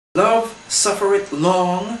Love suffereth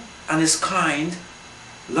long and is kind.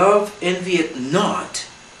 Love envieth not.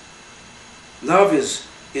 Love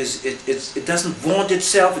it doesn't vaunt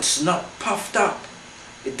itself. It's not puffed up.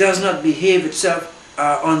 It does not behave itself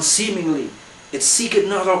unseemingly. It seeketh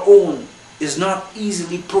not our own. Is not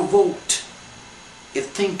easily provoked. It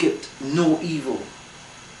thinketh no evil.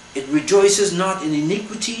 It rejoices not in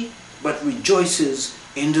iniquity, but rejoices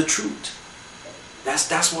in the truth.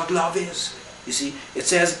 That's what love is. You see, it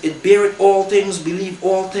says, it beareth all things, believe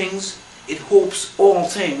all things, it hopes all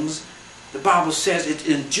things. The Bible says it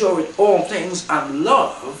endureth all things, and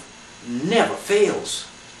love never fails.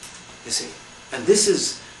 You see, and this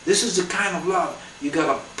is the kind of love. You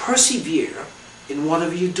gotta persevere in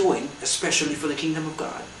whatever you're doing, especially for the kingdom of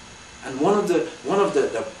God. And one of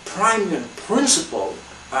the primary and principal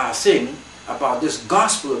thing about this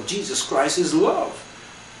gospel of Jesus Christ is love.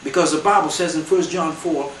 Because the Bible says in 1 John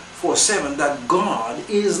 4:7 that God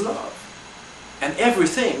is love. And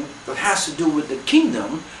everything that has to do with the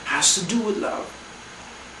kingdom has to do with love.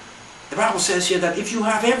 The Bible says here that if you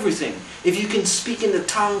have everything, if you can speak in the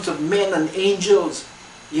tongues of men and angels,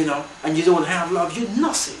 you know, and you don't have love, you're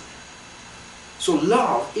nothing. So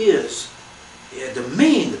love is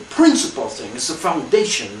the principal thing. It's the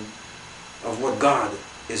foundation of what God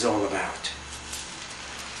is all about.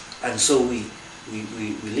 And so we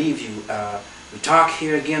leave you. We talk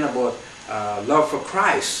here again about love for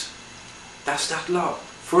Christ. That's that love.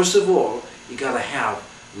 First of all, you got to have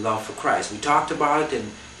love for Christ. We talked about it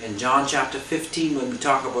in John chapter 15 when we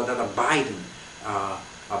talk about that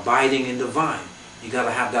abiding in the vine. You got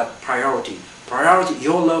to have that priority.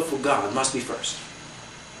 Your love for God must be first.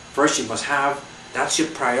 First you must have, that's your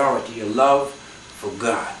priority, your love for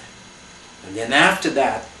God. And then after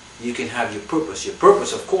that, you can have your purpose. Your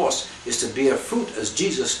purpose, of course, is to bear fruit, as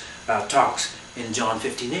Jesus talks in John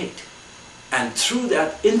 15:8. And through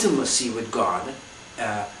that intimacy with God,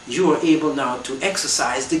 you are able now to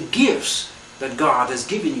exercise the gifts that God has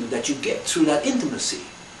given you, that you get through that intimacy.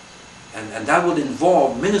 And that would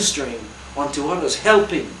involve ministering unto others,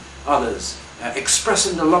 helping others,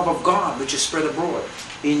 expressing the love of God which is spread abroad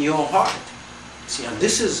in your heart. See, and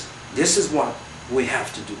this is what we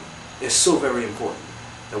have to do. It's so very important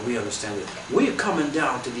that we understand it. We're coming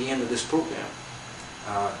down to the end of this program.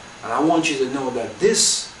 And I want you to know that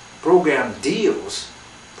this program deals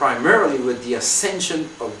primarily with the ascension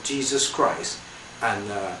of Jesus Christ. And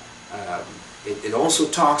it also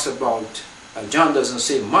talks about, John doesn't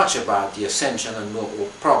say much about the ascension, and we'll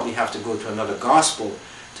probably have to go to another gospel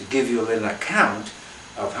to give you a little account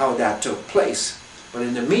of how that took place. But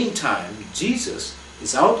in the meantime, Jesus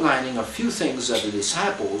is outlining a few things that the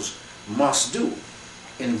disciples must do.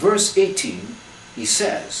 In verse 18, he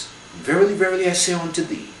says, Verily, verily, I say unto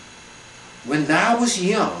thee, when thou wast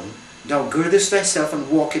young, thou girdest thyself and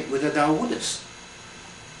walkest whither thou wouldest.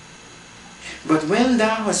 But when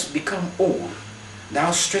thou hast become old,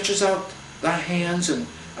 thou stretchest out thy hands, and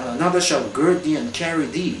another shall gird thee and carry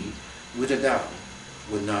thee whither thou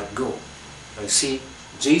would not go. Now, see,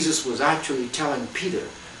 Jesus was actually telling Peter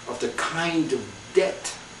of the kind of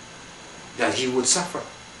death that he would suffer.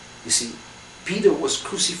 You see, Peter was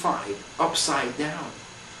crucified upside down.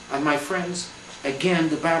 And my friends, again,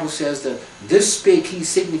 the Bible says that this spake he,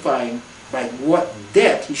 signifying by what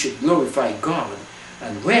death he should glorify God.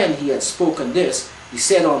 And when he had spoken this, he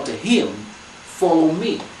said unto him, Follow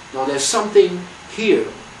me. Now there's something here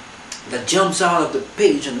that jumps out of the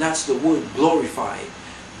page, and that's the word glorify.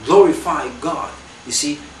 Glorify God. You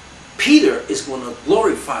see, Peter is going to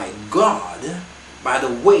glorify God by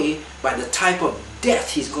the type of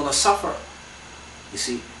death he's going to suffer. You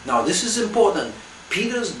see, now this is important.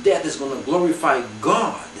 Peter's death is going to glorify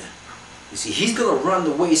God. You see, he's going to run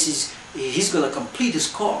the race. He's going to complete his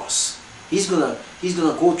course. He's going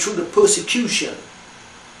to go through the persecution,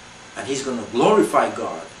 and he's going to glorify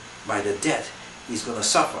God by the death he's going to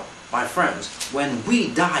suffer. My friends, when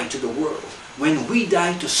we die to the world, when we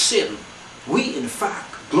die to sin, we in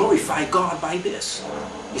fact glorify God by this.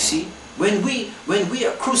 You see, when we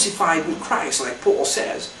are crucified with Christ, like Paul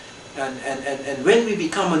says, and when we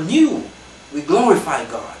become anew, we glorify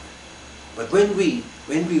God. But when we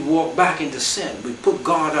walk back into sin, we put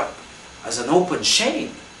God up as an open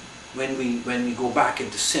shame when we go back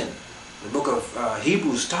into sin. The book of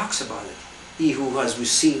Hebrews talks about it. He who has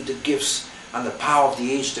received the gifts and the power of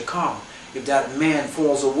the age to come, if that man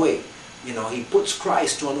falls away, you know, he puts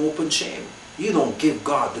Christ to an open shame. You don't give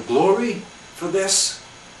God the glory for this.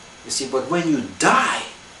 You see, but when you die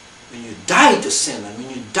to sin, and when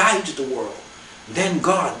you die to the world, then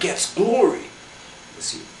God gets glory. You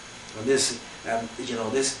see, and this, you know,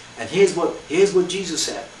 this, and here's what Jesus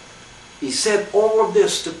said. he said all of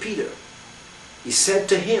this to Peter. He said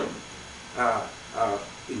to him,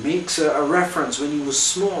 he makes a reference when he was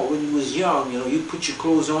small, when he was young, you put your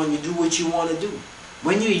clothes on, you do what you want to do.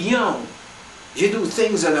 When you're young, you do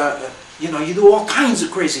things that are, you do all kinds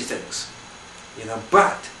of crazy things.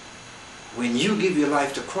 But when you give your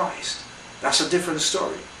life to Christ, that's a different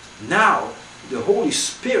story. Now, the Holy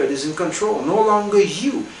Spirit is in control. No longer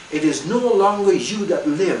you. It is no longer you that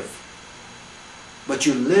live, but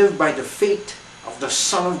you live by the faith of the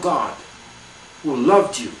Son of God, who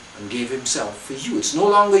loved you and gave himself for you. It's no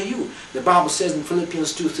longer you. The Bible says in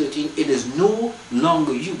Philippians 2:13, it is no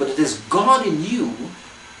longer you, but it is God in you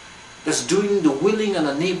that's doing the willing and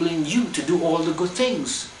enabling you to do all the good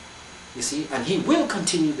things. You see, and he will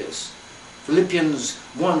continue this. Philippians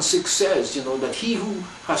 1:6 says, that he who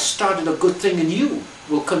has started a good thing in you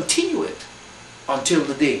will continue it until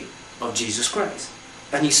the day of Jesus Christ.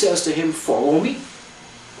 And he says to him, follow me.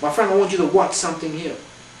 My friend, I want you to watch something here.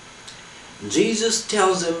 Jesus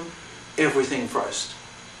tells him everything first,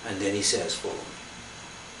 and then he says, follow me.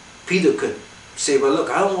 Peter could say, well, look,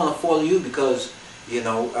 I don't want to follow you because,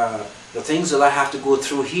 the things that I have to go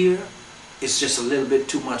through here is just a little bit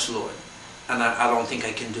too much, Lord. And I don't think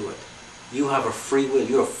I can do it. You have a free will.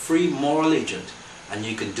 You're a free moral agent, and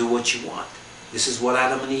you can do what you want. This is what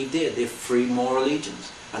Adam and Eve did. They're free moral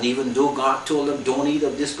agents. And even though God told them, don't eat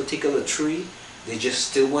of this particular tree, they just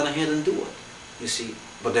still went ahead and do it. You see,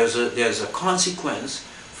 but there's a consequence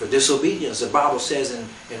for disobedience. The Bible says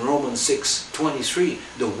in Romans 6:23,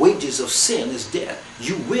 the wages of sin is death.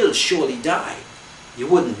 You will surely die. You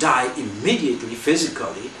wouldn't die immediately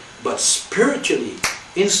physically, but spiritually,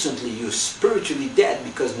 instantly you're spiritually dead,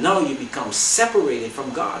 because now you become separated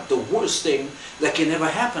from God. The worst thing that can ever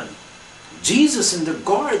happen. Jesus in the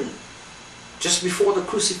garden, just before the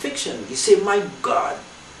crucifixion, he said, my God,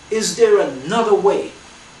 is there another way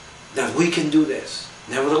that we can do this?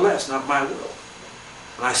 Nevertheless, not my will.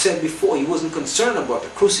 And I said before, he wasn't concerned about the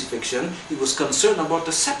crucifixion, he was concerned about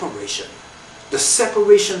the separation. The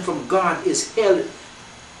separation from God is hell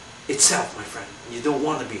itself, my friend. You don't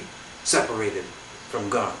want to be separated from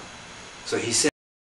God. So he said,